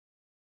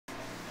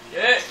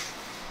Shit.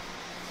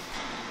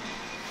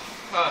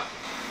 Huh.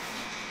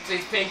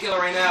 Take painkiller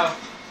right now.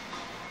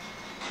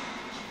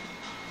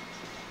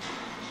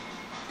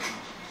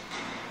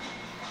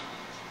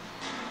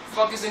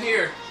 Fuck is in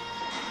here?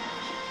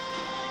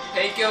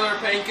 Painkiller,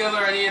 painkiller,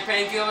 I need a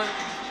painkiller.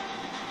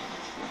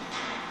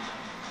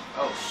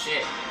 Oh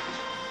shit.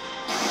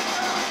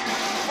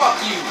 Fuck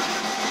you.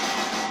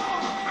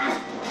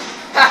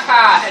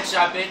 Haha,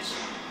 headshot, bitch.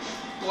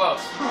 Who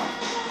else?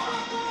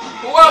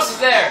 Who else is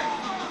there?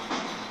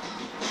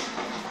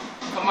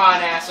 Come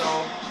on,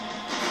 asshole.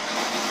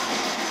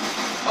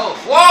 Oh,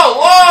 whoa,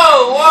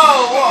 whoa, whoa,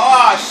 whoa,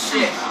 oh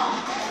shit.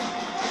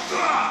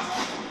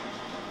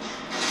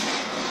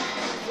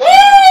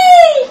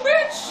 Woo,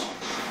 bitch.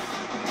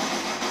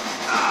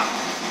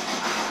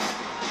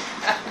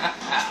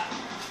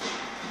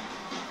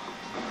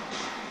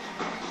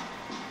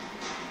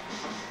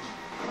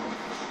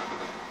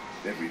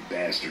 Every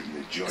bastard in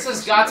the joint. This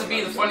has got to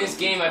be the funniest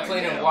game I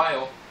played in a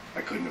while.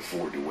 I couldn't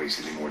afford to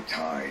waste any more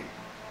time.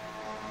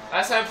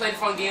 Last time I played a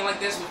fun game like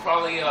this was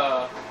probably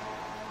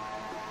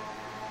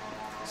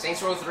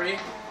Saints Row 3?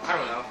 I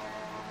don't know.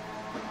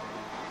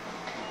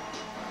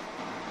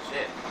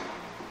 Shit.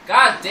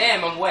 God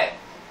damn, I'm wet.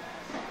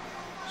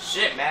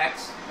 Shit,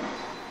 Max.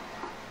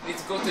 Need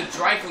to go to the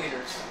dry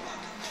cleaners.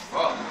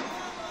 Oh.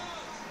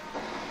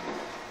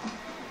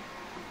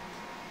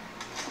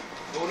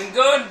 Golden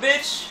gun,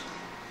 bitch!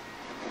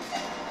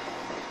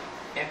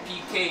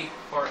 MPK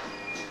part.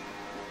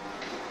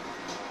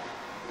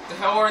 What the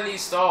hell are in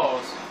these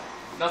stalls?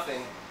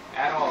 Nothing.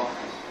 At all.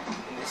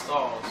 In these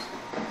stalls.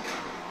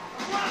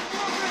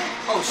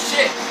 Oh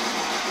shit!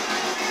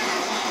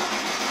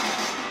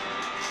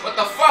 What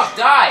the fuck?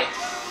 Die!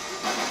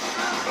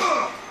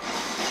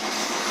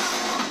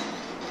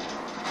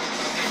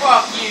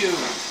 Fuck you!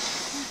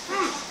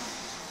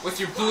 With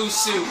your blue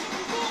suit.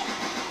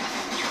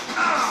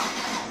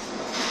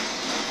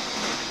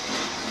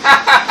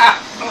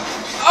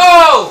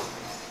 Oh!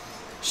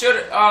 Should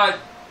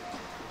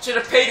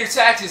have paid your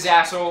taxes,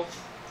 asshole.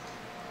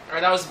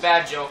 Alright, that was a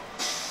bad joke.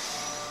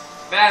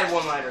 Bad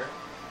one-liner.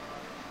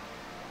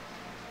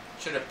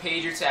 Should have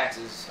paid your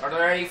taxes. Are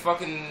there any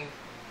fucking...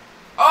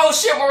 Oh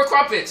shit, more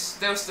crumpets!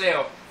 They're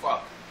stale.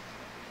 Fuck.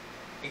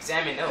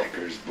 Examine note.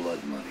 Becker's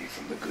blood money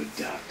from the good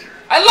doctor.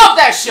 I love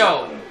that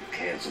show!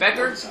 Becker?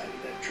 Becker?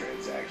 That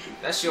transaction.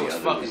 That show was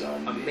fucking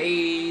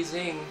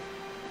amazing.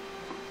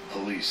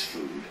 Police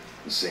food.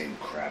 The same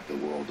crap the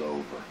world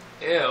over.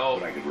 Ew.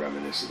 But I could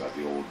reminisce about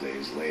the old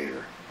days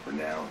later. For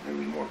now, there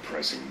was more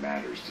pressing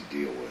matters to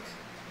deal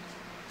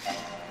with.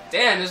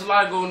 Damn, there's a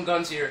lot of golden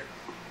guns here.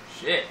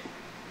 Shit.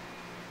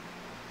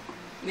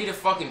 Need a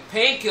fucking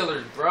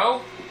painkiller,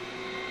 bro.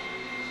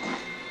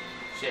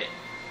 Shit.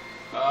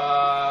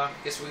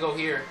 Guess we go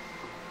here.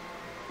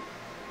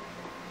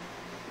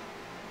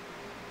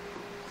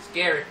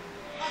 Scary.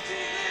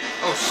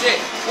 Oh shit.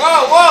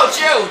 Whoa, whoa,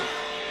 chill.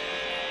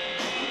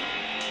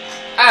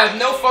 I have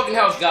no fucking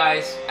health,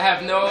 guys. I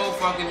have no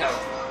fucking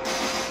health.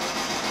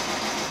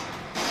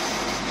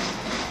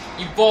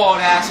 You bald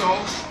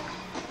asshole.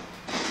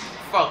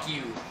 Fuck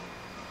you.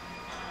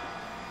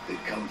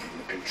 They'd come from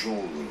the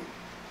control room.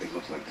 It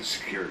looked like the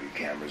security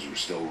cameras were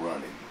still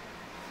running.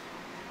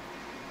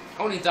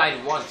 I only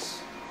died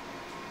once.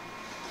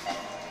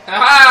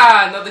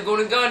 Haha! Another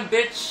golden gun,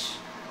 bitch!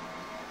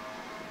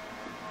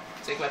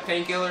 Take my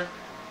painkiller.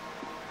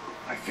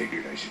 I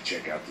figured I should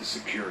check out the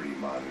security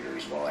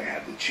monitors while I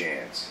had the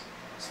chance.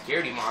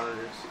 Security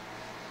monitors?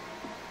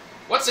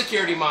 What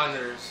security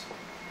monitors?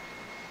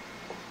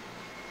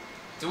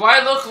 Do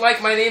I look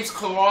like my name's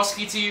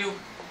Kowalski to you?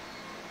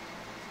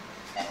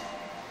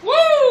 Woo,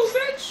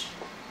 bitch!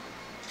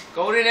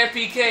 Golden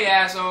MPK,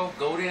 asshole.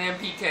 Golden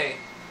MPK.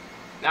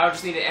 Now I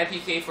just need an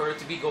MPK for it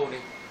to be golden.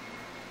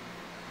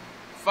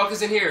 Fuck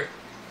is in here?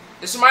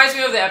 This reminds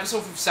me of the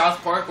episode from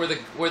South Park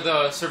where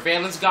the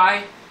surveillance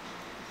guy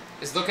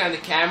is looking at the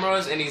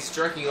cameras and he's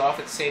jerking off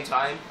at the same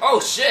time. Oh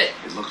shit!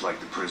 It looked like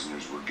the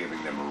prisoners were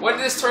giving them a When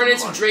did this turn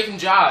into money. Drake and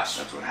Josh?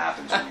 That's what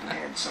happens when you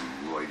hand some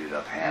roided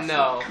up half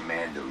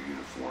commando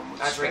uniform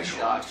with Not a Drake and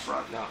special on the Josh.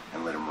 front No.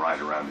 and let him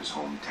ride around his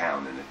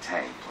hometown in a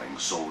tank playing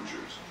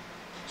soldiers.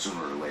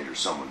 Sooner or later,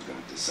 someone's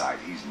going to decide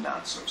he's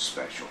not so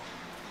special.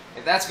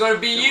 And that's gonna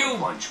be There were you, a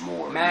bunch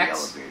more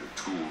Max. in the elevator,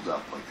 tooled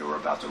up like they were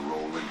about to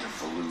roll into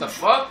Fallujah. The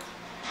fuck?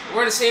 They're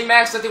wearing the same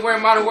mask that they wear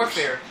in Modern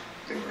Warfare.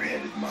 They were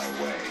headed my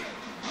way.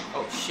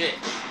 Oh shit.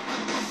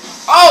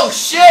 Oh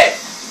shit!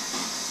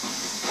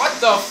 What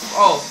the f-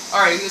 Oh,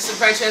 alright, this is a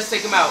frank chance to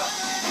take him out.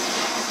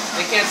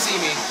 They can't see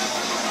me.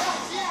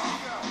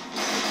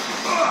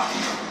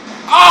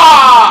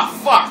 Ah!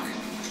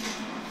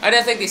 Fuck! I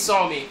didn't think they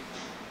saw me.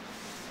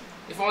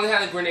 If I only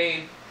had a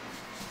grenade.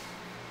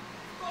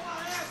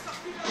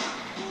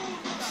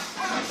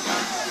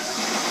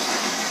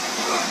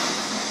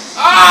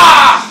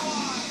 Ah!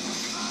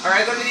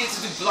 Alright, I'm gonna need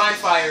to do blind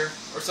fire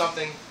or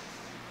something.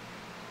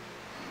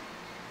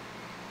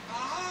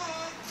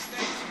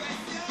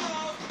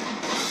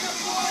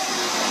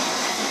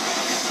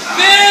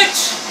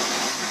 Bitch!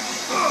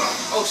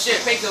 Oh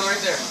shit, painkiller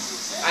right there.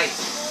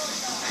 Nice.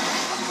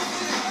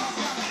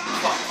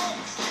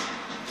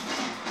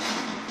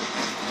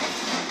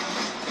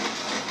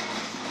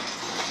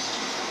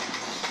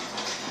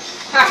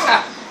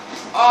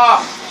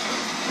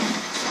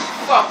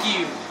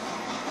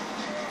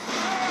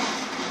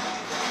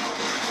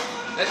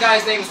 That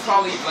guy's name was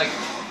probably like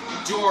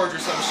George or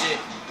some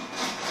shit.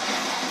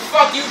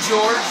 Fuck you,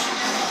 George.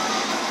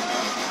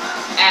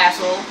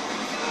 Asshole.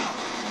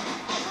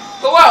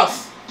 Who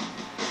else?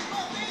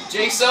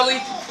 Jay Sully?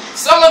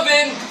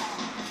 Sullivan!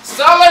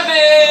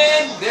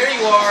 Sullivan! There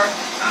you are.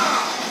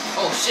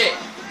 Oh shit.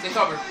 Take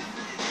cover.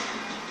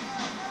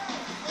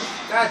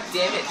 God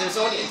damn it.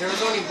 There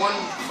was only one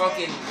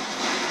fucking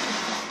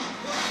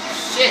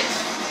shit.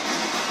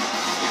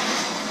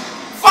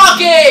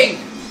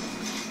 Fucking!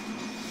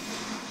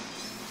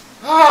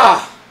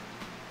 Ah!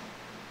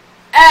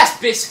 Ass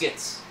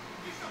biscuits!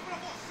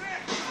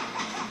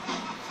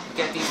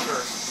 Get these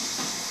first.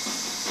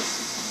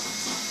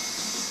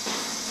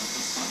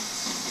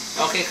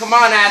 Okay, come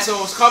on,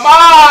 assholes. Come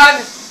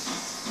on!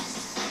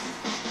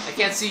 I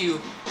can't see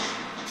you.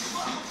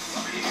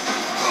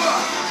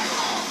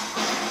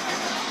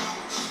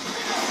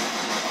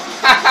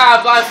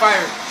 Haha, blind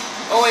fire.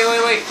 Oh,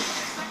 wait.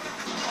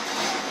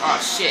 Oh,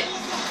 shit.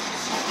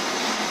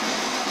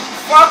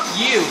 Fuck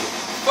you.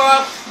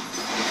 Fuck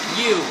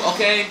you,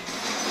 okay?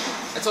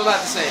 That's all I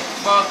have to say.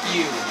 Fuck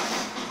you.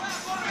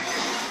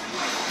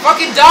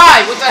 Fucking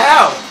die! What the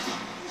hell?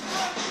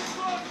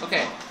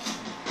 Okay.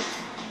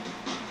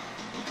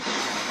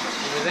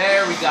 Over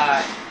there we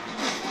got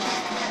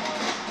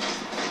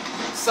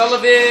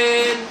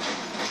Sullivan.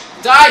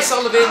 Die,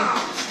 Sullivan!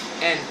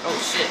 And, oh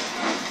shit.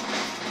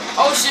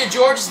 Oh shit,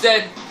 George is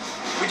dead.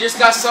 We just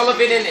got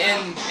Sullivan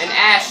and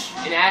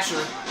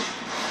Asher.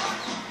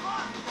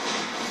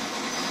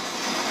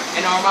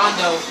 And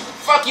Armando.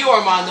 Fuck you,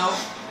 Armando.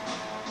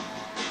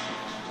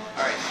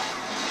 Alright.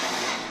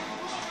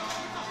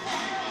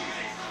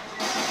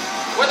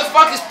 Where the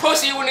fuck is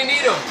Pussy when you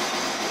need him?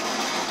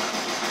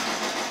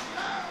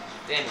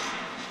 Damn it.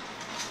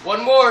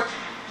 One more.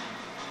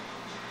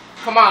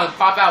 Come on,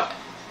 pop out.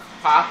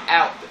 Pop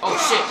out. Oh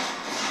shit.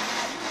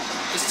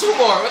 There's two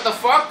more. What the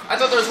fuck? I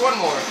thought there was one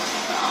more.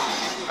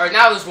 Alright,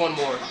 now there's one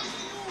more.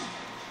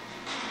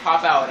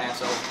 Pop out,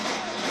 asshole.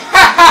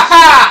 Ha ha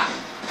ha!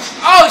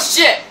 Oh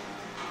shit!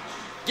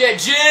 Get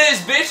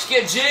jizzed, bitch!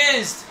 Get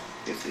jizzed!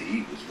 If the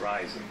heat was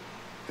rising,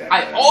 that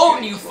I meant was own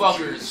getting you closer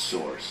to fuckers. the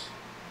source.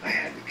 I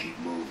had to keep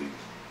moving.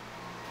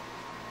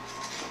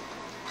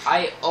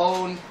 I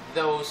owned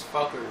those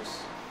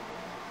fuckers.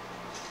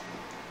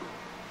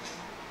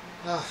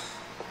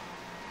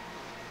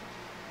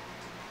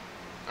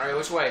 Alright,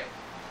 which way?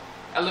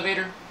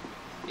 Elevator?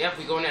 Yep,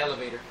 we go in the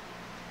elevator.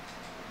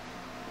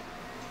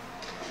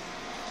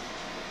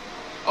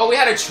 Oh, we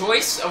had a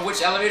choice of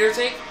which elevator to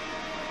take?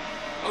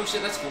 Oh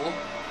shit, that's cool.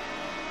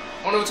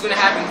 I wonder what's gonna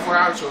happen for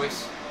our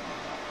choice.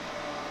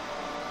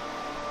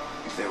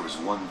 If there was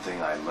one thing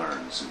I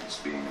learned since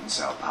being in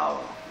Sao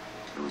Paulo,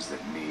 it was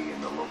that me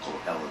and the local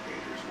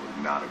elevators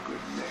were not a good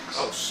mix.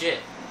 Oh shit.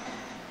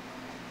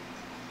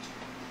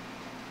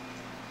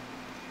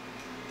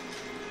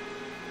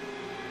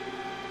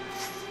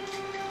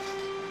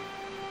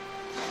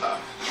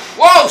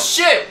 Whoa,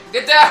 shit!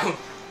 Get down!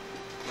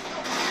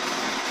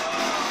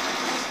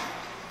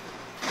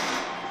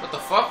 What the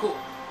fuck?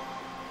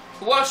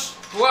 Who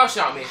else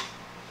shot me?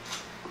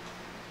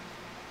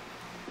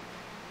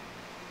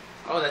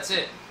 Oh, that's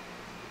it.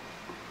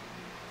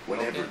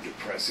 Whenever Okay.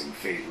 depressing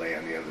fate lay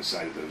on the other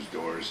side of those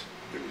doors,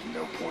 there was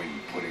no point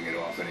in putting it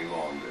off any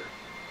longer.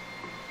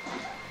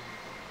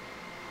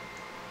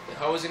 The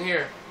hell is in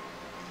here?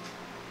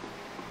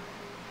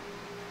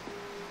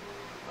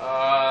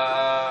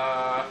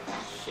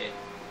 Shit.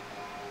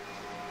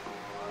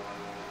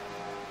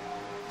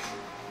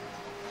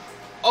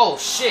 Oh,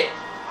 shit.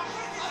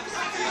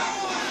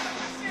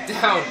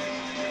 Down.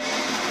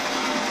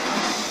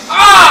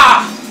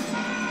 Ah!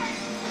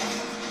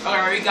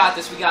 Alright, we got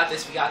this.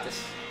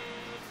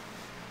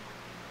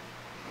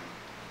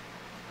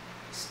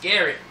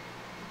 Scary.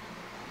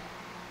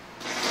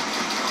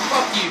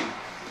 Fuck you.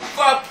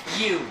 Fuck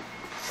you.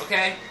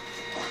 Okay?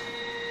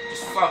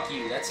 Just fuck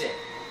you. That's it.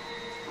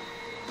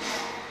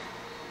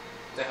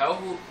 The hell?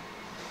 Who?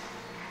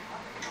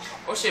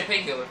 Oh shit,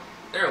 painkiller.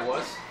 There it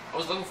was. I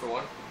was looking for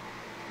one.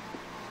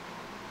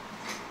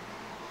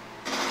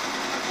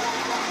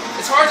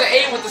 It's hard to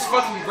aim with this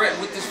fucking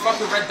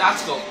red dot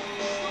scope.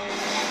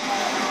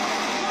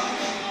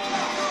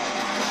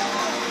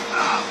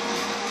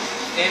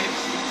 Damn it.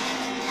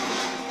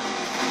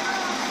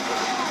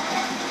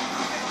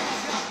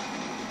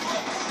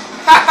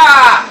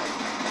 Haha!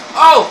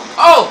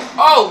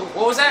 Oh!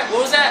 What was that?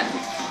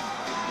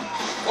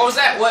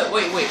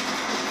 Wait.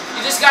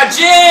 You just got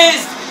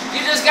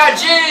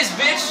jizzed!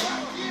 Bitch!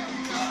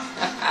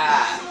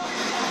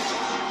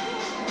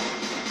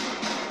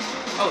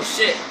 Oh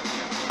shit.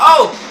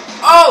 Oh!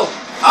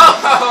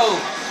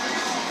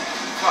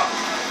 Fuck.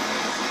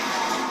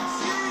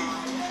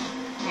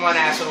 Come on,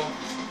 asshole.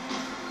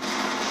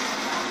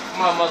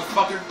 Come on,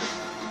 motherfucker.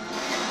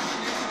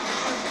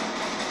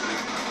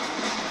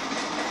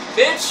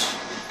 Bitch!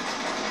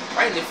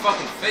 Right in your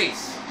fucking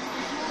face.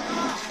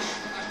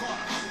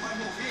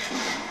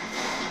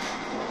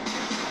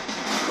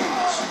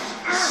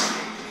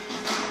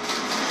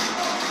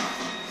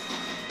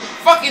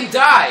 Fucking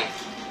die!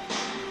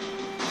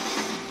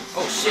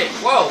 Oh shit.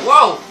 Whoa,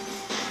 whoa.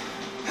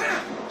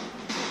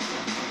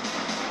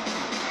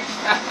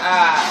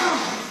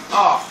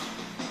 Oh.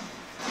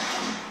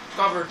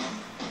 Covered.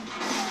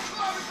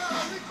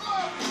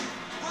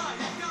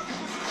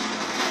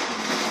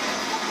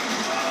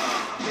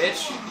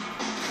 Bitch.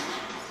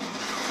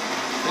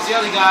 Where's the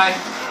other guy?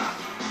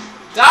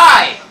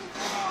 Die!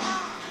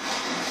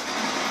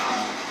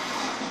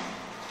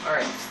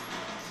 Alright.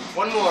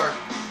 One more.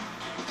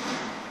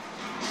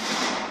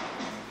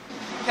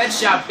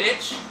 Headshot,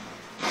 bitch.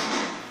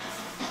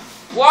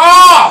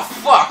 Whoa!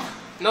 Fuck!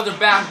 Another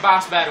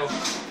boss battle.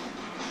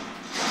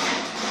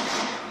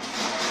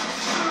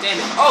 Damn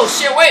it. Oh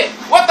shit, wait!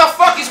 What the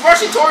fuck? He's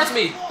rushing towards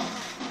me!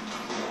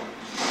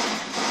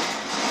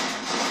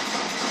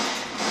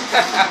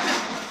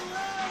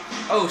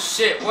 Oh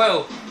shit,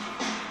 whoa.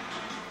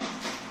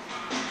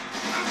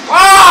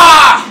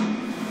 Ah!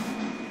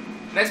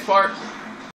 Next part.